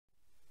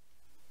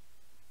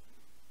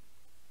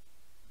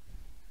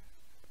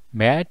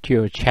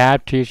Matthew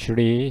chapter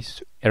 3,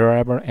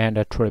 11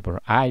 and 12.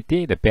 I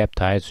did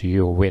baptize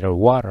you with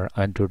water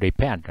unto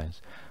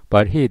repentance,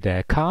 but he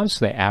that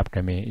comes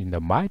after me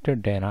is mightier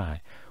than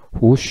I,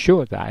 whose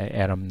shoes I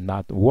am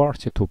not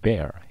worthy to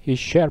bear. He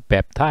shall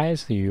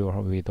baptize you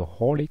with the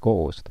Holy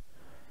Ghost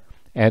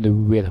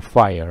and with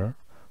fire,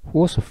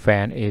 whose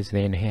fan is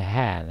in his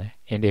hand,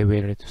 and he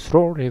will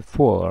throw his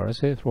forth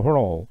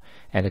through,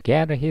 and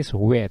gather his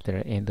wheat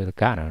in the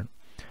garner,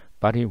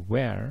 but he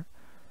will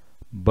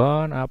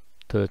burn up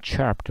the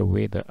chaff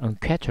with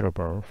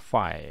unquenchable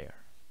fire.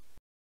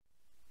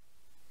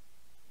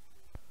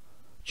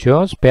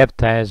 John's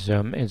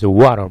baptism in the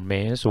water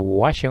means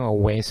washing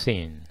away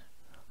sin.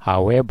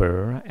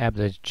 However,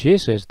 after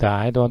Jesus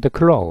died on the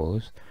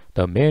cross,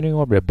 the meaning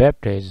of the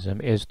baptism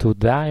is to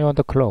die on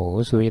the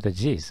cross with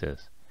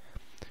Jesus.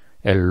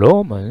 In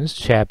Romans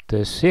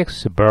chapter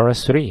 6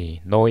 verse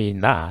 3, know ye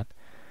not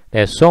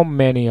that so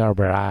many of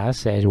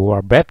us as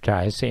were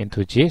baptized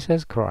into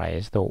Jesus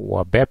Christ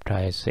were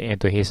baptized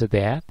into his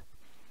death?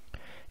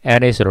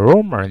 And it's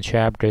Romans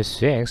chapter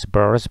 6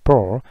 verse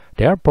 4,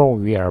 therefore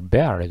we are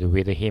buried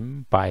with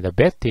him by the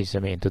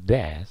baptism into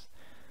death,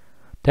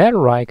 that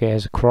like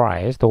as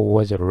Christ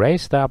was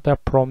raised up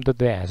from the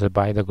dead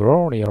by the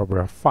glory of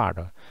the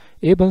Father,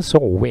 even so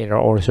we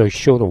also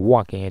should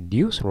walk in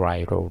this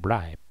right of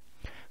life.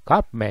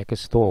 God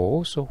makes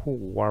those who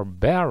were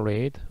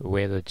buried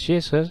with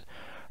Jesus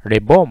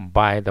reborn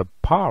by the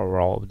power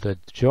of the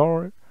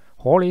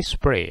Holy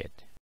Spirit.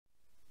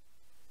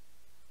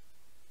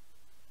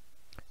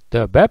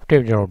 The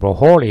baptism of the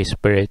Holy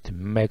Spirit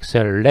makes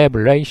a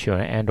revelation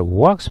and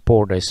works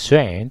for the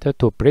saint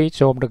to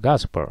preach of the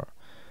gospel.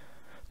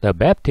 The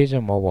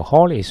baptism of the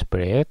Holy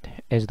Spirit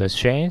is the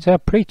saints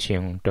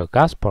preaching the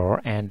gospel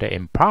and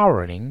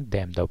empowering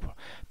them the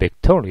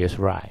victorious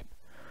life.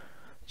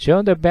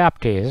 John the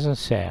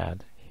Baptist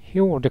said, he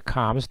who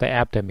comes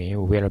after me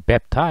will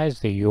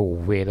baptize you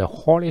with the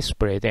Holy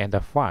Spirit and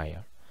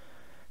fire.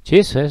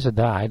 Jesus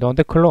died on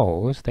the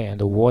cross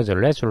and was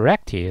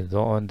resurrected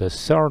on the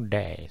third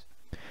day.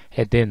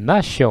 He did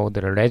not show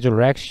the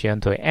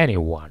resurrection to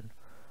anyone.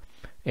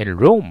 In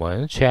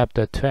Romans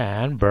chapter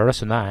 10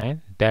 verse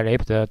 9, that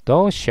if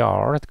thou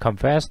shalt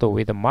confess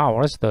with the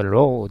mouth the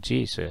Lord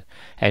Jesus,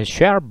 and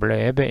shalt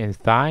believe in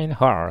thine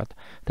heart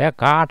that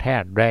God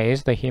hath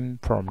raised him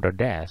from the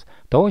dead,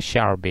 thou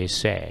shalt be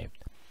saved.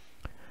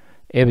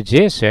 If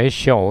Jesus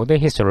showed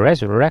his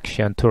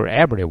resurrection to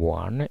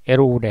everyone, it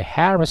would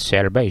have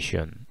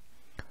salvation.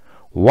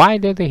 Why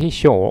did he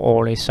show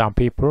only some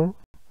people?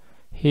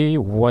 He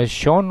was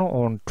shown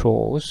on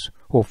those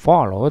who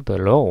followed the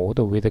Lord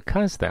with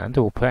constant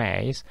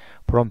faith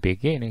from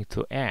beginning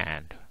to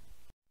end.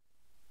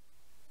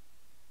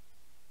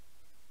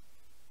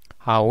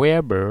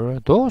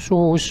 However, those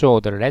who saw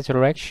the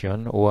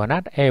resurrection were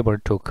not able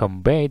to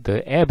convey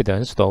the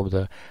evidence of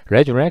the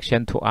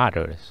resurrection to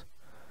others.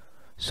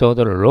 So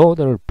the Lord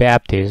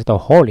baptized the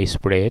Holy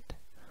Spirit.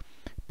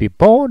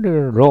 Before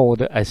the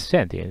Lord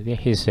ascended,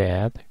 he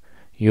said,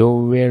 you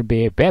will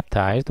be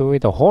baptized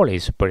with the Holy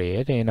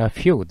Spirit in a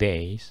few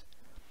days.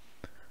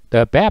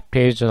 The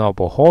baptism of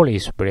the Holy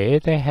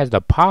Spirit has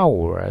the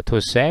power to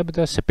save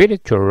the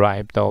spiritual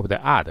life of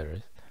the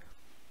others.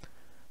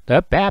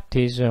 The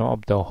baptism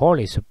of the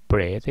Holy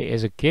Spirit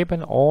is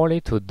given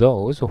only to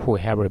those who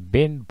have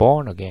been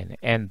born again,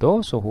 and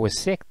those who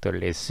seek to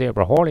receive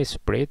the Holy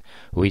Spirit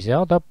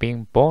without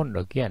being born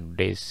again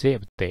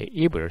receive the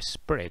evil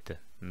spirit,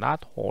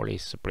 not Holy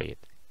Spirit.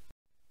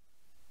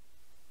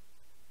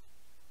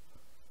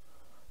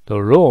 The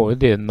Lord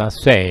did not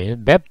say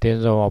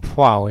baptism of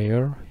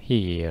fire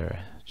here.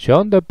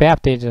 John the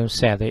Baptist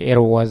said it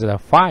was a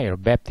fire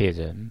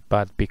baptism,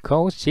 but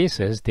because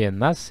Jesus did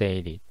not say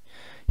it,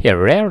 he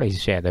rarely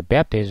said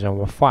baptism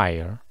of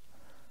fire.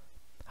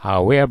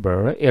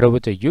 However, it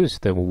was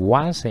used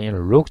once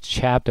in Luke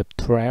chapter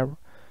 12,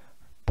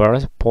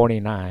 verse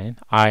 49.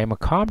 I am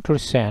come to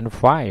send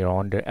fire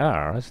on the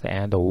earth,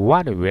 and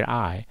what will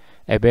I,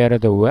 if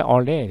it were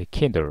already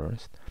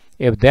kindled?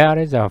 If there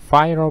is a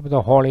fire of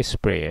the Holy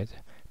Spirit,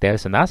 there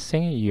is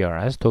nothing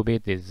else to be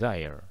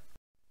desired.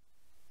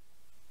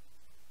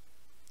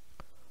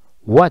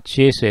 What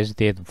Jesus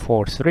did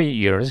for 3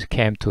 years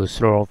came to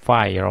throw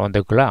fire on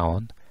the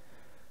ground.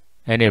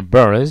 And in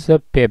verse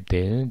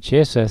 15,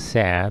 Jesus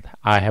said,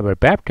 I have a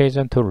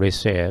baptism to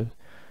receive.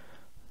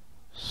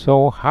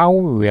 So how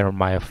will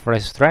my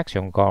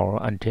instruction go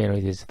until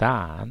it is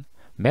done?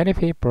 Many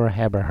people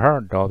have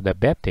heard of the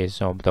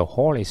baptism of the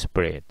Holy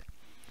Spirit.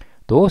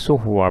 Those who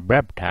were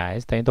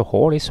baptized in the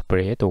Holy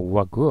Spirit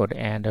were good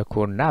and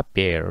could not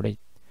bear it.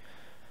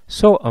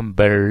 So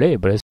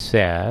unbelievers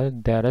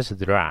said, that is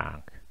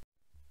drunk.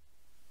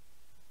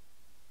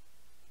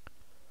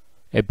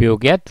 If you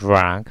get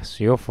drunk,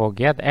 you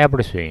forget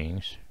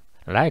everything.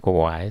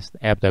 Likewise,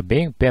 after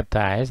being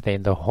baptized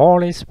in the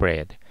Holy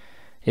Spirit,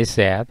 he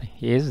said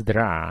he is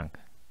drunk.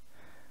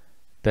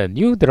 The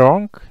new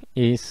drunk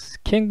is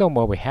kingdom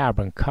of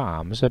heaven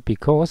comes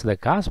because the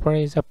gospel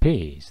is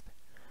preached.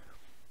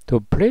 To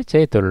preach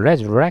the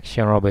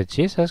resurrection of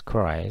Jesus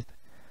Christ,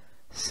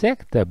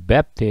 seek the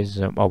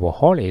baptism of the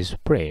Holy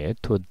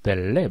Spirit to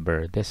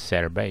deliver the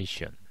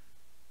salvation.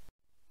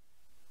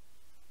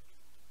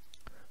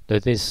 The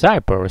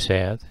disciples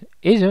said,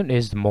 "Isn't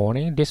it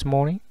morning this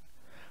morning?"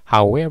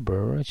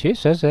 However,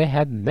 Jesus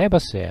had never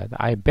said,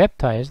 "I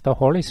baptize the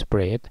Holy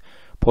Spirit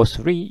for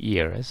 3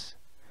 years."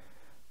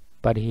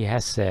 But he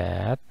has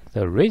said,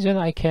 "The reason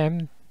I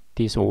came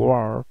this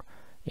world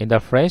in the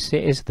flesh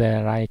is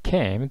that I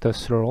came to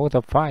throw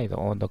the fire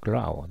on the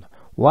ground.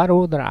 What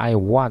would I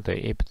want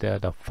if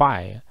the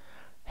fire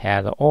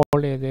had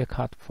already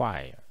caught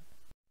fire?"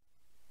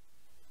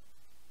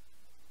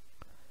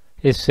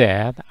 He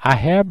said, "I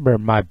have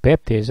my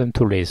baptism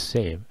to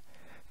receive."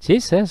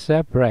 Jesus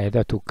prayed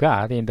to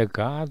God in the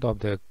Garden of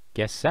the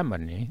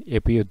Gethsemane,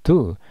 "If you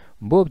do,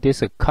 move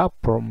this cup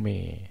from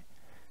me."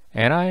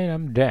 And I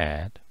am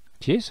dead.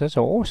 Jesus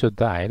also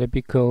died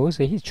because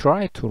he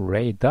tried to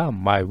lay down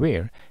my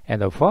will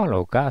and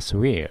follow God's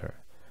will.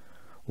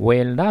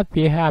 We'll not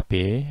be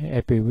happy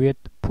if we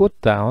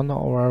put down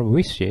our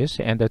wishes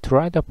and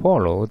try to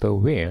follow the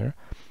will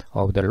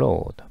of the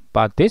Lord.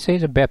 But this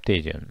is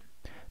baptism.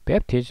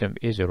 Baptism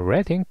is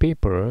letting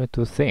people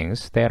do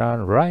things that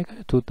are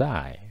like to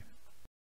die.